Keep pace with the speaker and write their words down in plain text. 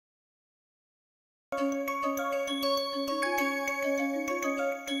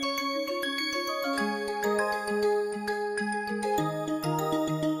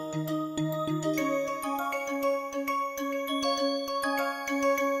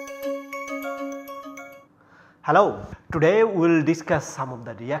Hello, today we will discuss some of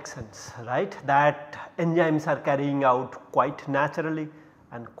the reactions, right, that enzymes are carrying out quite naturally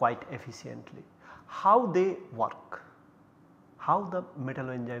and quite efficiently. How they work, how the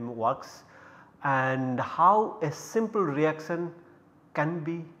metalloenzyme works, and how a simple reaction can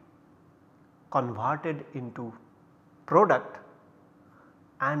be converted into product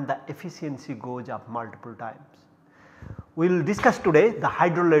and the efficiency goes up multiple times. We will discuss today the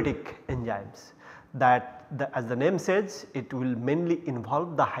hydrolytic enzymes that as the name says, it will mainly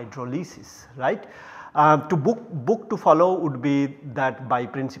involve the hydrolysis, right. Book to follow would be that by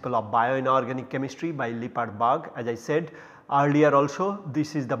principle of bioinorganic chemistry by Lippard-Berg. As I said earlier also,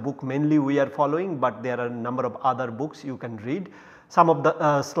 this is the book mainly we are following, but there are a number of other books you can read. Some of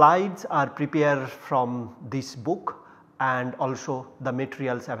the slides are prepared from this book and also the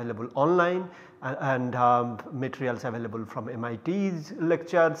materials available online and materials available from MIT's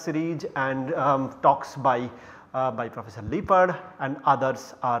lecture series and talks by Professor Lippard, and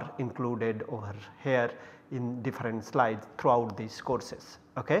others are included over here in different slides throughout these courses.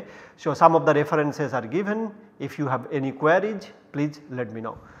 Okay. So, some of the references are given. If you have any queries, please let me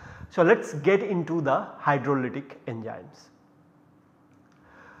know. So, let us get into the hydrolytic enzymes.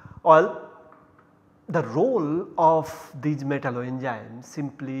 Well, the role of these metalloenzymes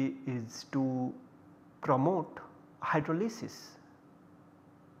simply is to promote hydrolysis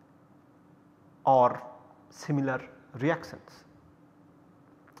or similar reactions.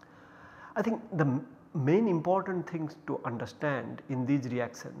 I think the main important things to understand in these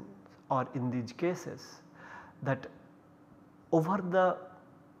reactions or in these cases, that over the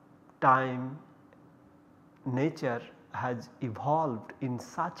time nature has evolved in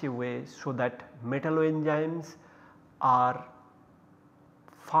such a way so that metalloenzymes are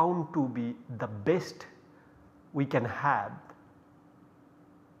found to be the best we can have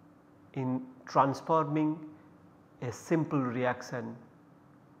in transforming a simple reaction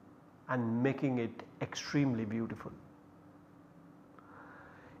and making it extremely beautiful.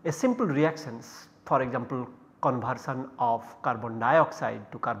 A simple reactions, for example conversion of carbon dioxide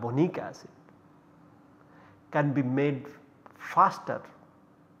to carbonic acid, can be made faster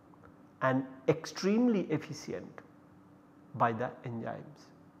and extremely efficient by the enzymes.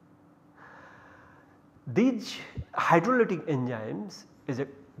 These hydrolytic enzymes is a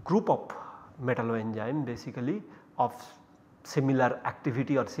group of metalloenzyme basically of similar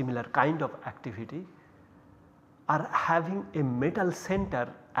activity or similar kind of activity are having a metal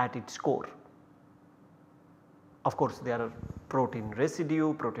center at its core. Of course, there are protein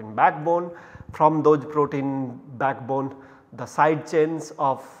residue, protein backbone. From those protein backbone, the side chains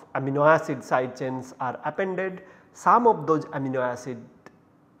of amino acid side chains are appended. Some of those amino acid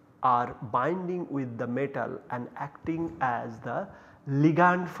are binding with the metal and acting as the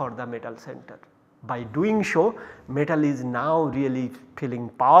ligand for the metal center. By doing so, metal is now really feeling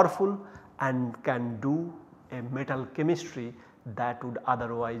powerful and can do a metal chemistry that would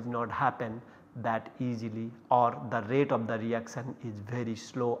otherwise not happen that easily, or the rate of the reaction is very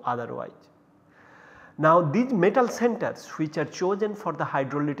slow otherwise. Now these metal centers which are chosen for the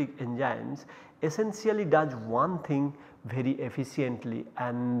hydrolytic enzymes essentially does one thing very efficiently,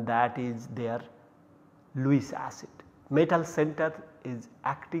 and that is their Lewis acid. Metal center is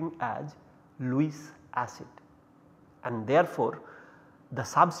acting as Lewis acid, and therefore the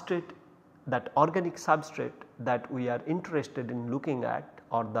substrate, that organic substrate that we are interested in looking at,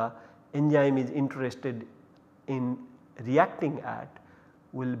 or the enzyme is interested in reacting at,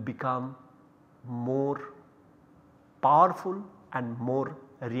 will become more powerful and more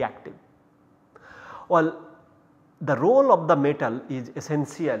reactive. Well, the role of the metal is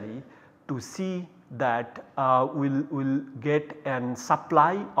essentially to see that we'll get an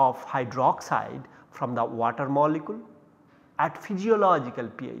supply of hydroxide from the water molecule at physiological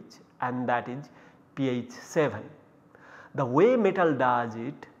pH, and that is pH 7. The way metal does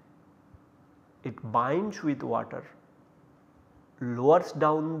it, it binds with water, lowers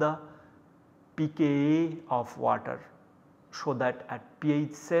down the pKa of water so that at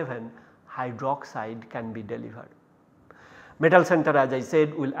pH 7 hydroxide can be delivered. Metal center, as I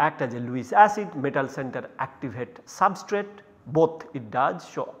said, will act as a Lewis acid. Metal center activate substrate, both it does.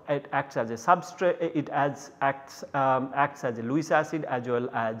 So it acts as a substrate, it acts as a Lewis acid as well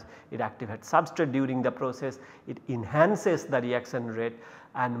as it activates substrate during the process. It enhances the reaction rate,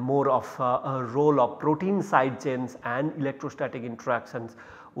 and more of a role of protein side chains and electrostatic interactions.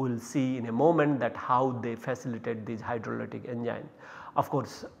 We will see in a moment that how they facilitate these hydrolytic enzymes. Of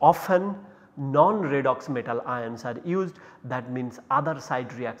course, often non-redox metal ions are used, that means other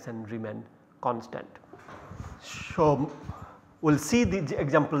side reaction remain constant. So We will see these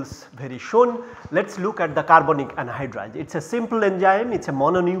examples very soon. Let us look at the carbonic anhydrase. It is a simple enzyme, it is a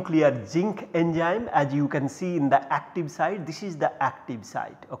mononuclear zinc enzyme, as you can see in the active site, this is the active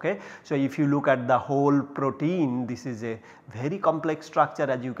site. Okay. So, if you look at the whole protein, this is a very complex structure,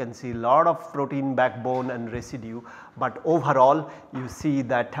 as you can see lot of protein backbone and residue, but overall you see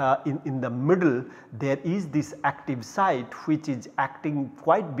that in the middle there is this active site which is acting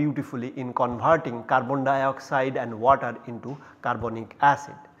quite beautifully in converting carbon dioxide and water into carbonic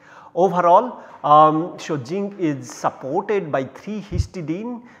acid. Overall, so zinc is supported by 3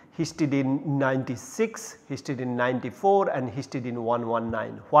 histidine, histidine 96, histidine 94 and histidine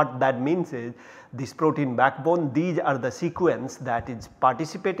 119. What that means is this protein backbone, these are the sequence that is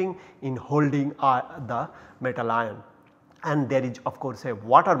participating in holding the metal ion, and there is of course a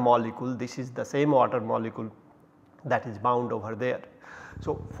water molecule, this is the same water molecule that is bound over there.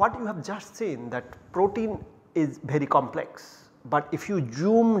 So, what you have just seen that protein is very complex, but if you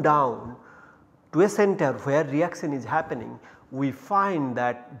zoom down to a center where reaction is happening, we find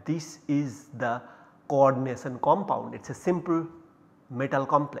that this is the coordination compound. It is a simple metal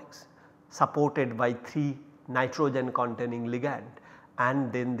complex supported by 3 nitrogen containing ligand,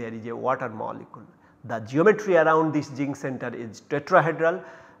 and then there is a water molecule. The geometry around this zinc center is tetrahedral.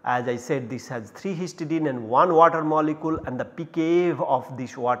 As I said, this has 3 histidine and 1 water molecule, and the pKa of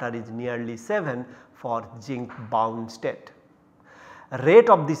this water is nearly 7 for zinc bound state. Rate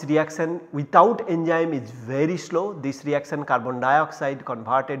of this reaction without enzyme is very slow. This reaction carbon dioxide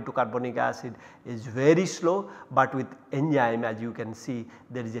converted to carbonic acid is very slow, but with enzyme, as you can see,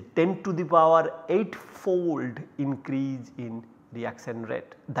 there is a 10 to the power 8-fold increase in reaction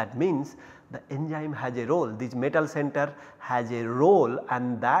rate. That means the enzyme has a role, this metal center has a role,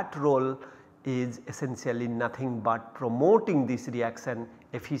 and that role is essentially nothing but promoting this reaction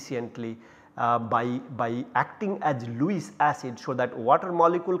efficiently by acting as Lewis acid, so that water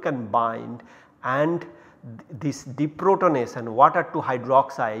molecule can bind and this deprotonation, water to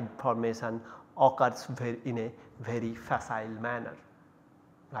hydroxide formation occurs in a very facile manner,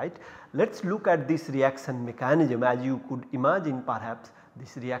 right. Let us look at this reaction mechanism. As you could imagine, perhaps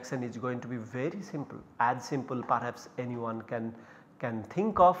this reaction is going to be very simple, as simple perhaps anyone can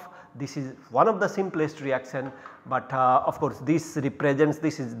think of. This is one of the simplest reaction, but of course this represents,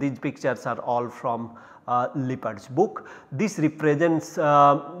 these pictures are all from Lippard's book. This represents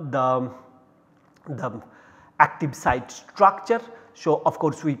the active site structure. So, of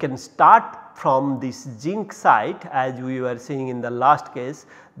course we can start from this zinc site, as we were seeing in the last case.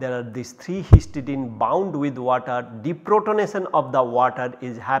 There are these 3 histidine bound with water. Deprotonation of the water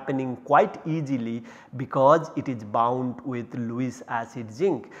is happening quite easily because it is bound with Lewis acid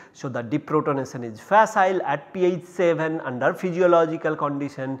zinc. So, the deprotonation is facile at pH 7 under physiological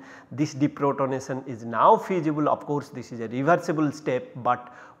condition. This deprotonation is now feasible. Of course, this is a reversible step,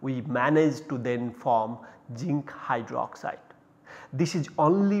 but we manage to then form zinc hydroxide. This is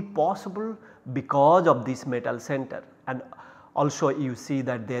only possible because of this metal center, and also you see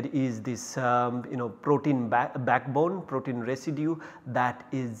that there is this protein backbone, protein residue that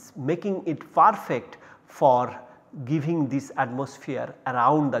is making it perfect for giving this atmosphere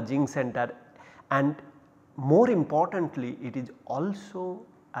around the zinc center, and more importantly it is also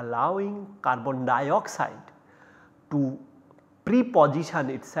allowing carbon dioxide to pre-position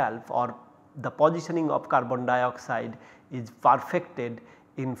itself, or the positioning of carbon dioxide is perfected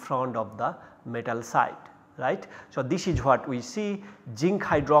in front of the metal site, right. So, this is what we see. Zinc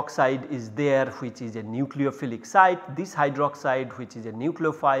hydroxide is there, which is a nucleophilic site. This hydroxide, which is a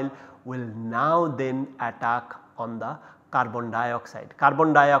nucleophile, will now then attack on the carbon dioxide.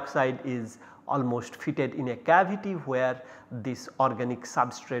 Carbon dioxide is almost fitted in a cavity where this organic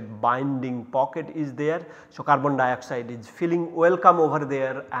substrate binding pocket is there. So, carbon dioxide is feeling welcome over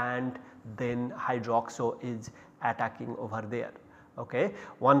there, and then hydroxo is attacking over there. Okay.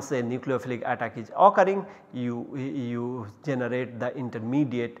 Once a nucleophilic attack is occurring, you generate the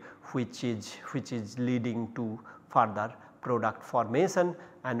intermediate which is leading to further product formation,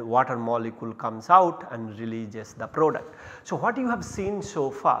 and water molecule comes out and releases the product. So, what you have seen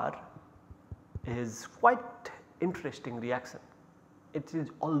so far is quite interesting reaction. It is,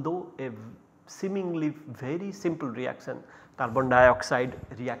 although a seemingly very simple reaction, carbon dioxide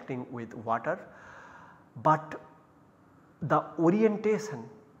reacting with water, but the orientation,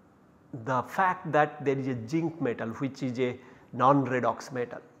 the fact that there is a zinc metal which is a non-redox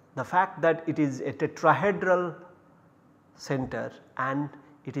metal, the fact that it is a tetrahedral center and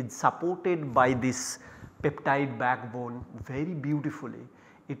it is supported by this peptide backbone very beautifully,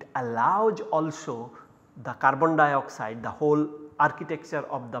 it allows also the carbon dioxide, the whole architecture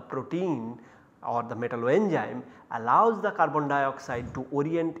of the protein or the metalloenzyme allows the carbon dioxide to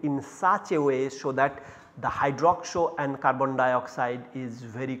orient in such a way so that the hydroxo and carbon dioxide is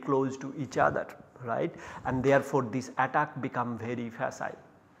very close to each other, right, and therefore this attack become very facile.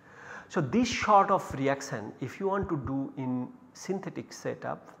 So this sort of reaction if you want to do in synthetic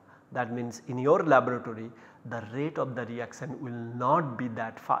setup, that means in your laboratory, the rate of the reaction will not be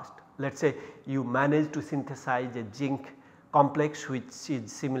that fast. Let us say you manage to synthesize a zinc complex which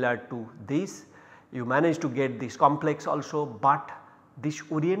is similar to this, you manage to get this complex also, but this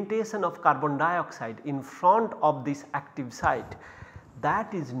orientation of carbon dioxide in front of this active site,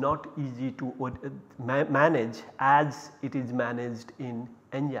 that is not easy to manage as it is managed in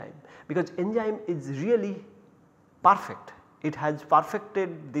enzyme, because enzyme is really perfect. It has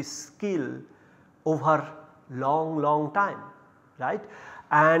perfected this skill over long time, right,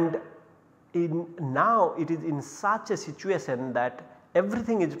 and now it is in such a situation that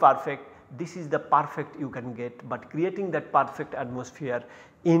everything is perfect. This is the perfect you can get, but creating that perfect atmosphere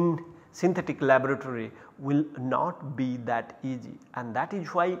in synthetic laboratory will not be that easy, and that is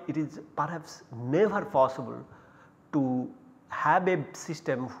why it is perhaps never possible to have a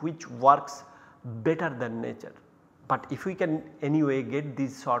system which works better than nature. But if we can anyway get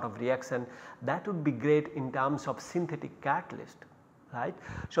this sort of reaction, that would be great in terms of synthetic catalyst, right.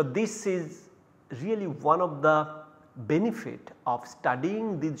 So this is really one of the benefit of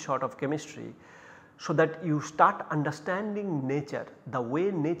studying this sort of chemistry, so that you start understanding nature, the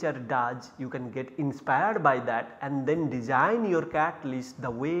way nature does, you can get inspired by that and then design your catalyst the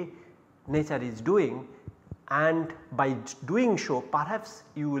way nature is doing, and by doing so perhaps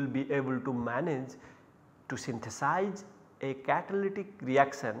you will be able to manage to synthesize a catalytic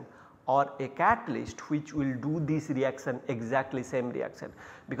reaction or a catalyst which will do this reaction exactly same reaction,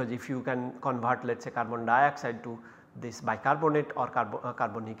 because if you can convert let us say carbon dioxide to this bicarbonate or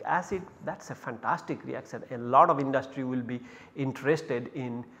carbonic acid, that is a fantastic reaction. A lot of industry will be interested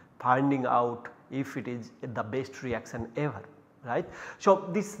in finding out if it is the best reaction ever, right. So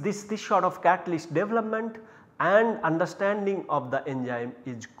this sort of catalyst development and understanding of the enzyme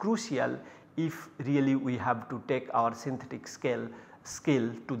is crucial if really we have to take our synthetic skill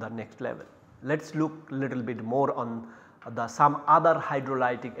to the next level. Let us look little bit more on some other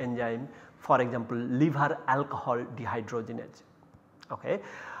hydrolytic enzyme, for example liver alcohol dehydrogenase. Okay.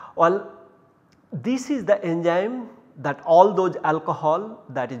 Well, this is the enzyme that all those alcohol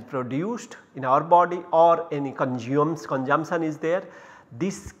that is produced in our body or any consumption is there,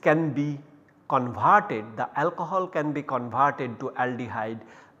 this can be converted, the alcohol can be converted to aldehyde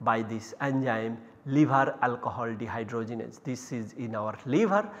by this enzyme liver alcohol dehydrogenase. This is in our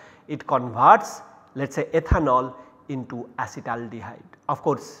liver, it converts let us say ethanol into acetaldehyde. Of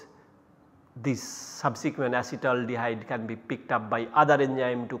course, this subsequent acetaldehyde can be picked up by other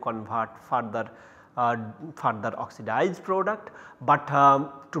enzyme to convert further oxidized product, but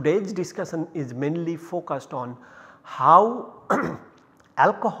today's discussion is mainly focused on how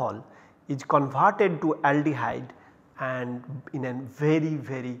alcohol is converted to aldehyde and in a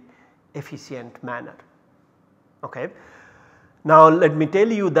very efficient manner. Okay. Now let me tell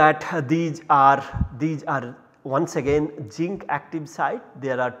you that these are once again zinc active site.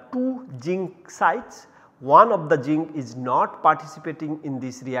 There are two zinc sites. One of the zinc is not participating in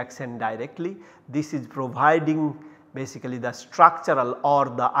this reaction directly. This is providing basically the structural or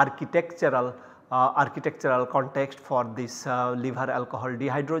the architectural context for this liver alcohol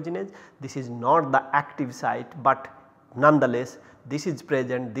dehydrogenase. This is not the active site, but nonetheless this is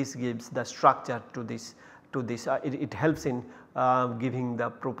present, this gives the structure to this it helps in giving the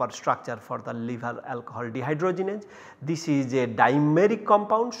proper structure for the liver alcohol dehydrogenase. This is a dimeric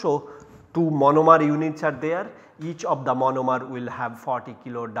compound, so 2 monomer units are there, each of the monomer will have 40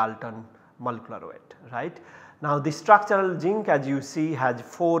 kilodalton molecular weight, right. Now this structural zinc as you see has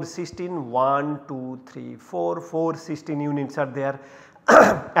 4 cysteine, 1, 2, 3, 4 cysteine units are there.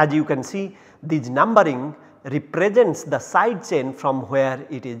 As you can see, this numbering represents the side chain from where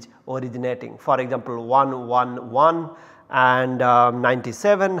it is originating. For example 111 and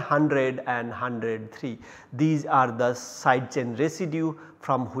 97, 100 and 103. These are the side chain residue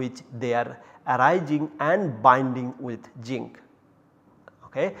from which they are arising and binding with zinc.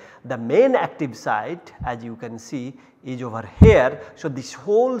 Okay. The main active site as you can see is over here. So this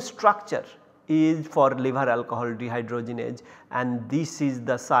whole structure is for liver alcohol dehydrogenase, and this is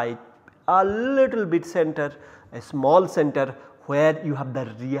the site a little bit center, a small center where you have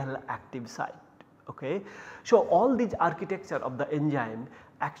the real active site. Okay. So all this architecture of the enzyme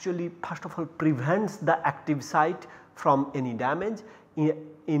actually first of all prevents the active site from any damage.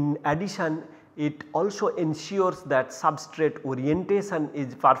 In addition, it also ensures that substrate orientation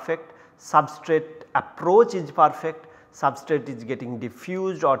is perfect, substrate approach is perfect, substrate is getting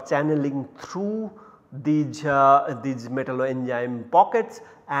diffused or channeling through these metalloenzyme pockets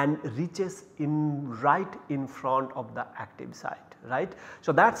and reaches right in front of the active site, right.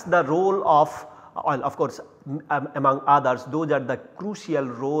 So, that is the role of, well, of course among others, those are the crucial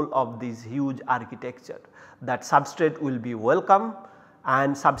role of this huge architecture, that substrate will be welcome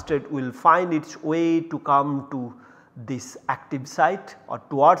and substrate will find its way to come to this active site or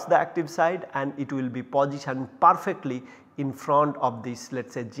towards the active site, and it will be positioned perfectly in front of this, let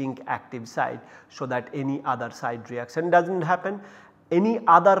us say, zinc active site, so that any other side reaction does not happen. Any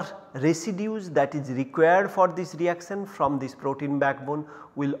other residues that is required for this reaction from this protein backbone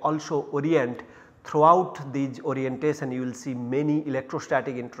will also orient. Throughout these orientation you will see many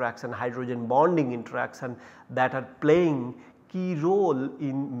electrostatic interaction, hydrogen bonding interaction that are playing key role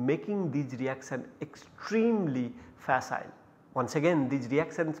in making these reaction extremely facile. Once again, these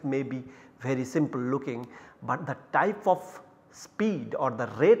reactions may be very simple looking, but the type of speed or the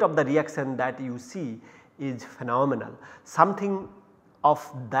rate of the reaction that you see is phenomenal. Something of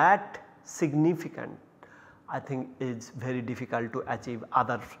that significant, I think, is very difficult to achieve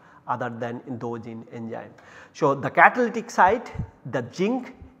other than in those in enzyme. So, the catalytic site, the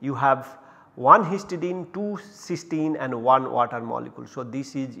zinc, you have 1 histidine, 2 cysteine and 1 water molecule. So,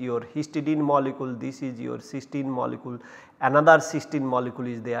 this is your histidine molecule, this is your cysteine molecule, another cysteine molecule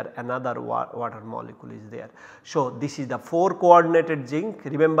is there, another water molecule is there. So, this is the 4 coordinated zinc.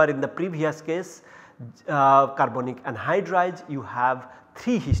 Remember, in the previous case carbonic anhydrase you have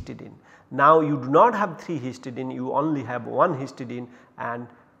 3 histidine. Now, you do not have 3 histidine, you only have 1 histidine and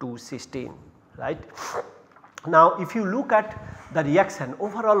 2 cysteine, right. Now, if you look at the reaction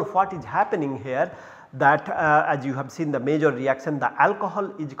overall, what is happening here, that as you have seen the major reaction, the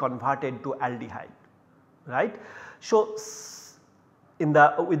alcohol is converted to aldehyde, right. So,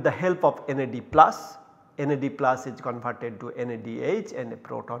 with the help of NAD plus is converted to NADH and a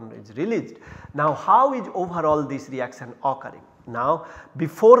proton is released. Now, how is overall this reaction occurring? Now,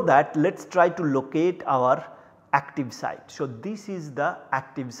 before that, let us try to locate our active site. So, this is the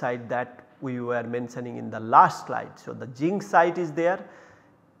active site that we were mentioning in the last slide. So, the zinc site is there,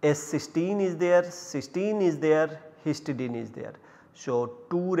 S-cysteine is there, cysteine is there, histidine is there. So,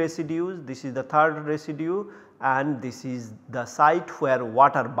 2 residues, this is the 3rd residue and this is the site where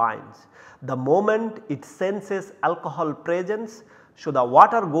water binds. The moment it senses alcohol presence, so the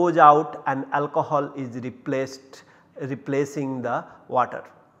water goes out and alcohol is replacing the water.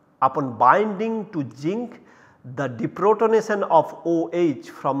 Upon binding to zinc, the deprotonation of OH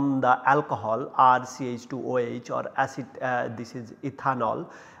from the alcohol RCH2OH or acid, this is ethanol,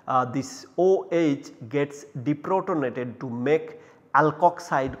 this OH gets deprotonated to make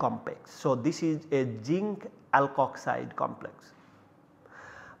alkoxide complex. So, this is a zinc alkoxide complex.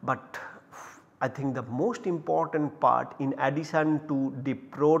 But I think the most important part, in addition to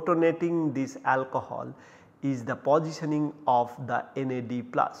deprotonating this alcohol, is the positioning of the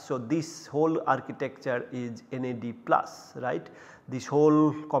NAD plus. So, this whole architecture is NAD plus, right. This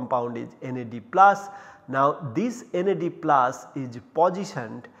whole compound is NAD plus. Now, this NAD plus is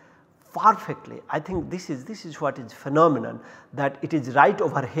positioned perfectly. I think this is what is phenomenal, that it is right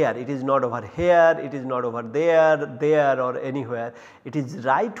over here, it is not over here, it is not over there or anywhere, it is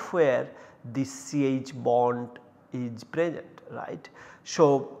right where this CH bond is present, right.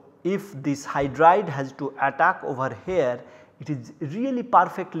 So, if this hydride has to attack over here, it is really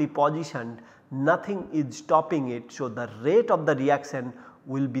perfectly positioned, nothing is stopping it. So, the rate of the reaction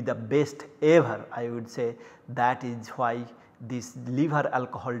will be the best ever, I would say. That is why these liver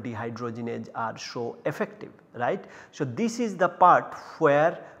alcohol dehydrogenase are so effective, right. So, this is the part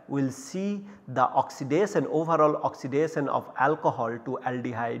where we will see the oxidation, overall oxidation of alcohol to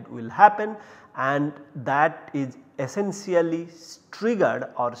aldehyde will happen, and that is essentially triggered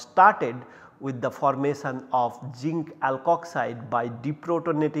or started with the formation of zinc alkoxide by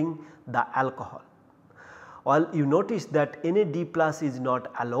deprotonating the alcohol. Well, you notice that NAD plus is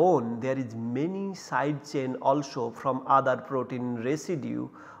not alone, there is many side chain also from other protein residue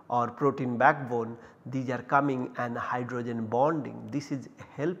or protein backbone, these are coming and hydrogen bonding. This is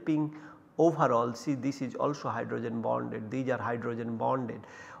helping overall, see this is also hydrogen bonded, these are hydrogen bonded.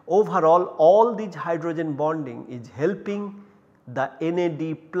 Overall, all these hydrogen bonding is helping the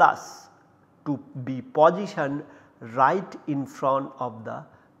NAD plus to be positioned right in front of the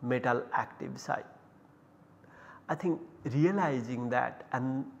metal active site. I think realizing that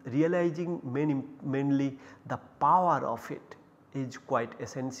and realizing mainly the power of it is quite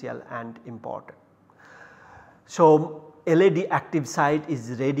essential and important. So, LAD active site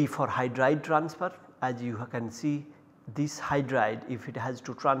is ready for hydride transfer, as you can see this hydride, if it has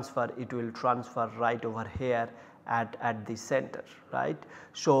to transfer, it will transfer right over here at the center, right.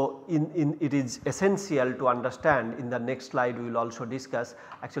 So, it is essential to understand. In the next slide we will also discuss,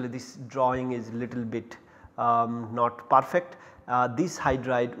 actually this drawing is little bit not perfect. This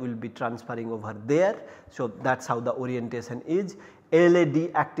hydride will be transferring over there. So, that is how the orientation is.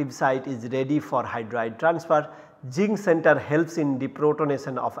 LAD active site is ready for hydride transfer. Zinc center helps in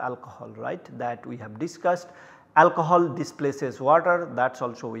deprotonation of alcohol, right, that we have discussed. Alcohol displaces water, that is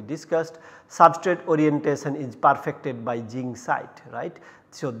also we discussed. Substrate orientation is perfected by zinc site, right.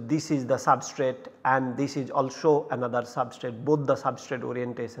 So, this is the substrate and this is also another substrate, both the substrate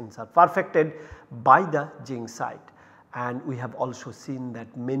orientations are perfected by the zinc site. And we have also seen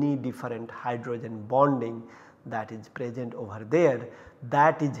that many different hydrogen bonding that is present over there,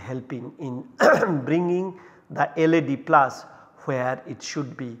 that is helping in bringing the LAD plus where it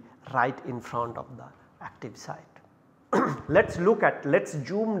should be right in front of the active site. Let us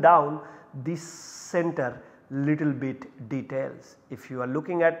zoom down this center little bit details. If you are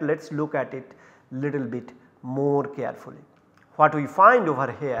looking at, let us look at it little bit more carefully. What we find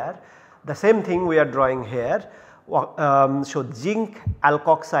over here, the same thing we are drawing here. So, zinc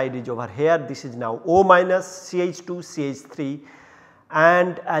alkoxide is over here, this is now O minus CH2 CH3,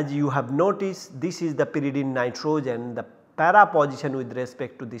 and as you have noticed, this is the pyridine nitrogen, the para position with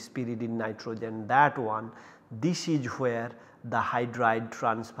respect to this pyridine nitrogen, that one, this is where the hydride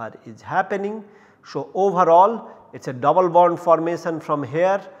transfer is happening. So, overall it is a double bond formation from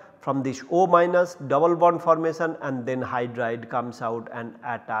here, from this O minus double bond formation, and then hydride comes out and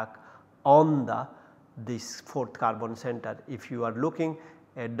attack on this 4th carbon center. If you are looking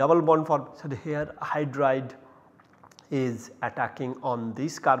a double bond formation here, hydride is attacking on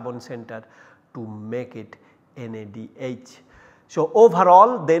this carbon center to make it NADH. So,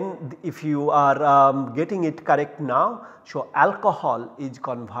 overall then if you are getting it correct now, so alcohol is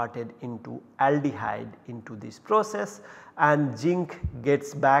converted into aldehyde into this process, and zinc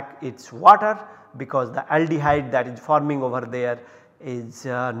gets back its water because the aldehyde that is forming over there is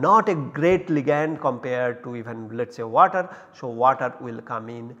not a great ligand compared to even let us say water. So, water will come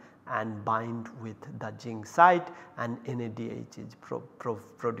in and bind with the zinc site and NADH is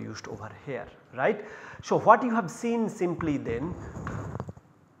produced over here, right. So, what you have seen simply then,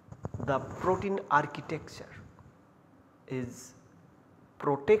 the protein architecture is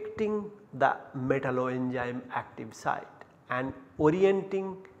protecting the metalloenzyme active site and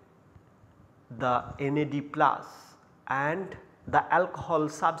orienting the NAD plus and the alcohol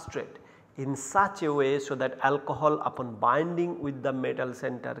substrate in such a way so that alcohol upon binding with the metal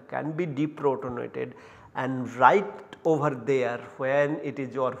center can be deprotonated, and right over there when it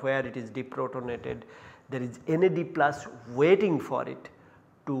is or where it is deprotonated, there is NAD plus waiting for it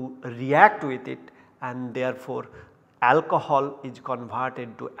to react with it, and therefore alcohol is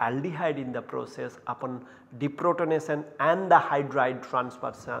converted to aldehyde in the process upon deprotonation and the hydride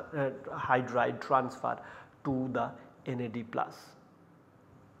transfer to the NAD plus.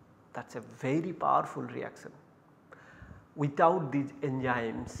 That is a very powerful reaction. Without these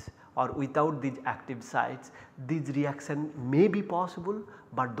enzymes or without these active sites, these reactions may be possible,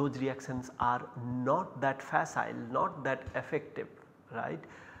 but those reactions are not that facile, not that effective, right.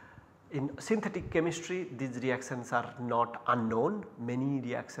 In synthetic chemistry, these reactions are not unknown, many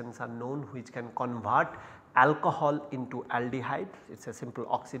reactions are known which can convert alcohol into aldehyde, it is a simple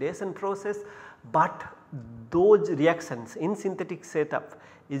oxidation process, but those reactions in synthetic setup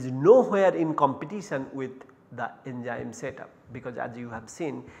is nowhere in competition with the enzyme setup, because as you have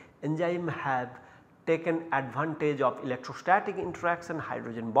seen, enzyme have taken advantage of electrostatic interaction,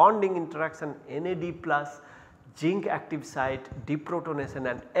 hydrogen bonding interaction, NAD plus, zinc active site, deprotonation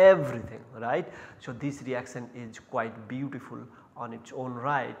and everything, right. So, this reaction is quite beautiful on its own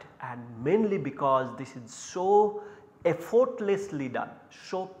right, and mainly because this is so effortlessly done,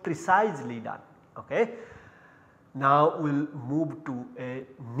 so precisely done. Okay. Now, we will move to a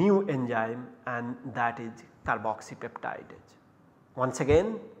new enzyme, and that is carboxypeptidase. Once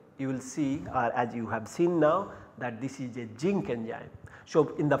again you will see, as you have seen now, that this is a zinc enzyme.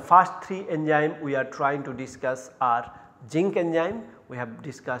 So, in the first 3 enzymes we are trying to discuss are zinc enzyme, we have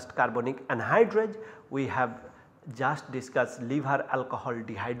discussed carbonic anhydrase, we have just discussed liver alcohol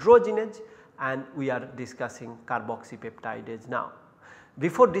dehydrogenase, and we are discussing carboxypeptidase now.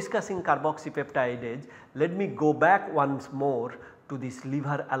 Before discussing carboxypeptidase, let me go back once more to this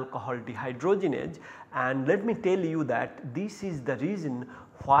liver alcohol dehydrogenase, and let me tell you that this is the reason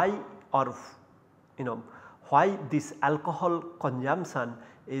why, or why this alcohol consumption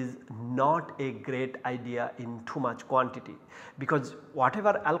is not a great idea in too much quantity, because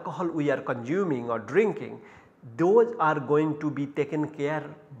whatever alcohol we are consuming or drinking, those are going to be taken care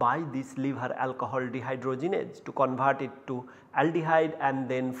by this liver alcohol dehydrogenase to convert it to aldehyde and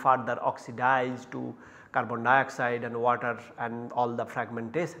then further oxidize to carbon dioxide and water and all the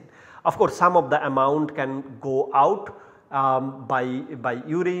fragmentation. Of course, some of the amount can go out by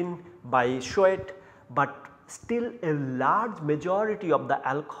urine, by sweat, but still a large majority of the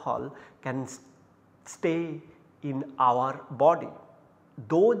alcohol can stay in our body.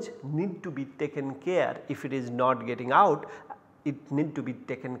 Those need to be taken care. If it is not getting out, it need to be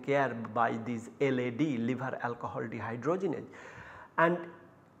taken care by these LAD, liver alcohol dehydrogenase. And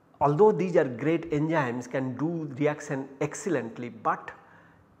although these are great enzymes, can do reaction excellently, but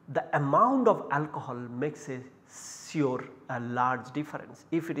the amount of alcohol makes a large difference.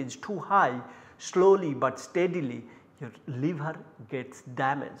 If it is too high, slowly but steadily your liver gets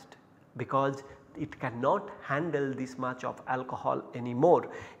damaged because it cannot handle this much of alcohol anymore.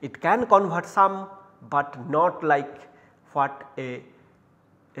 It can convert some, but not like what a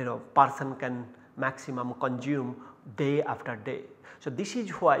person can maximum consume day after day. So, this is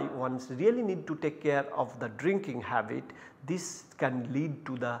why one really need to take care of the drinking habit. This can lead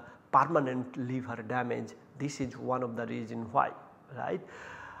to the permanent liver damage. This is one of the reason why, right.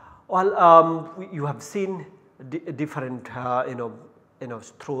 Well, you have seen different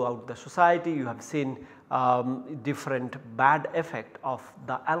throughout the society, you have seen different bad effect of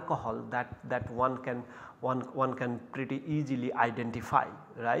the alcohol that one can pretty easily identify,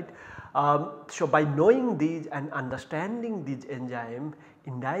 right. So, by knowing these and understanding these enzymes,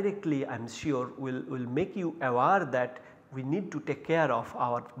 indirectly I am sure will make you aware that we need to take care of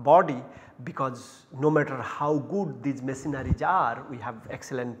our body, because no matter how good these machineries are, we have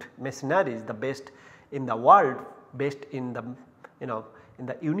excellent machineries, the best in the world, best in the in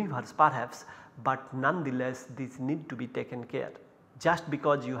the universe perhaps, but nonetheless these need to be taken care. Just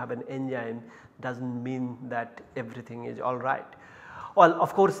because you have an enzyme does not mean that everything is alright. Well,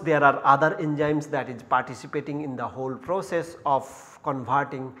 of course, there are other enzymes that is participating in the whole process of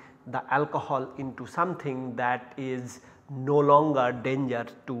converting the alcohol into something that is no longer danger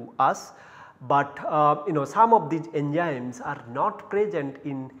to us, but some of these enzymes are not present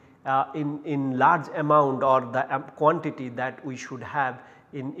in large amount or the quantity that we should have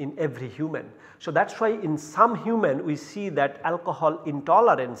in every human. So, that is why in some human we see that alcohol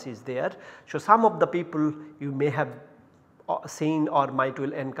intolerance is there. So, some of the people you may have seen or might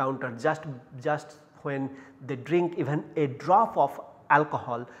will encounter just when they drink even a drop of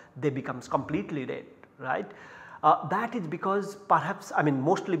alcohol, they becomes completely red, right. That is because perhaps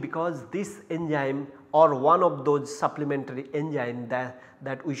mostly because this enzyme or one of those supplementary enzymes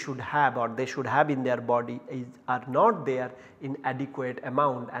that we should have or they should have in their body are not there in adequate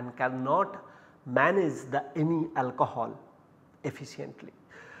amount and cannot manage any alcohol efficiently.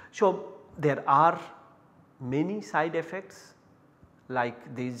 So, there are many side effects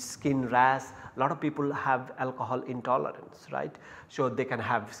like these skin rash. A lot of people have alcohol intolerance, right. So, they can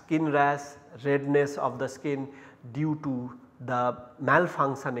have skin rash, redness of the skin due to the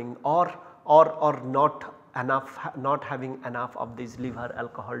malfunctioning or not having enough of this liver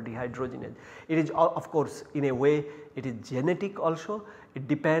alcohol dehydrogenase. It is of course in a way it is genetic also. It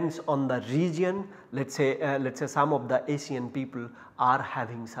depends on the region. Let us say some of the Asian people are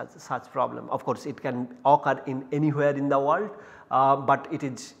having such problem. Of course, it can occur in anywhere in the world, but it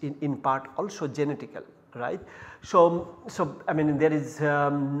is in part also genetical, right. So there is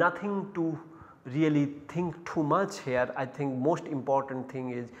nothing to really think too much here. I think most important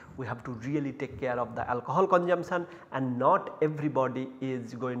thing is we have to really take care of the alcohol consumption, and not everybody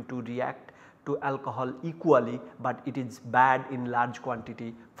is going to react to alcohol equally, but it is bad in large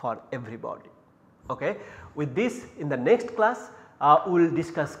quantity for everybody. Okay. With this, in the next class we will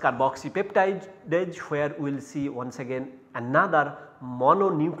discuss carboxypeptidase, where we will see once again another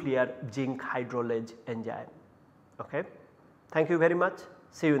mononuclear zinc hydrolase enzyme. Okay. Thank you very much.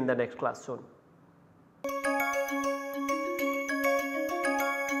 See you in the next class soon.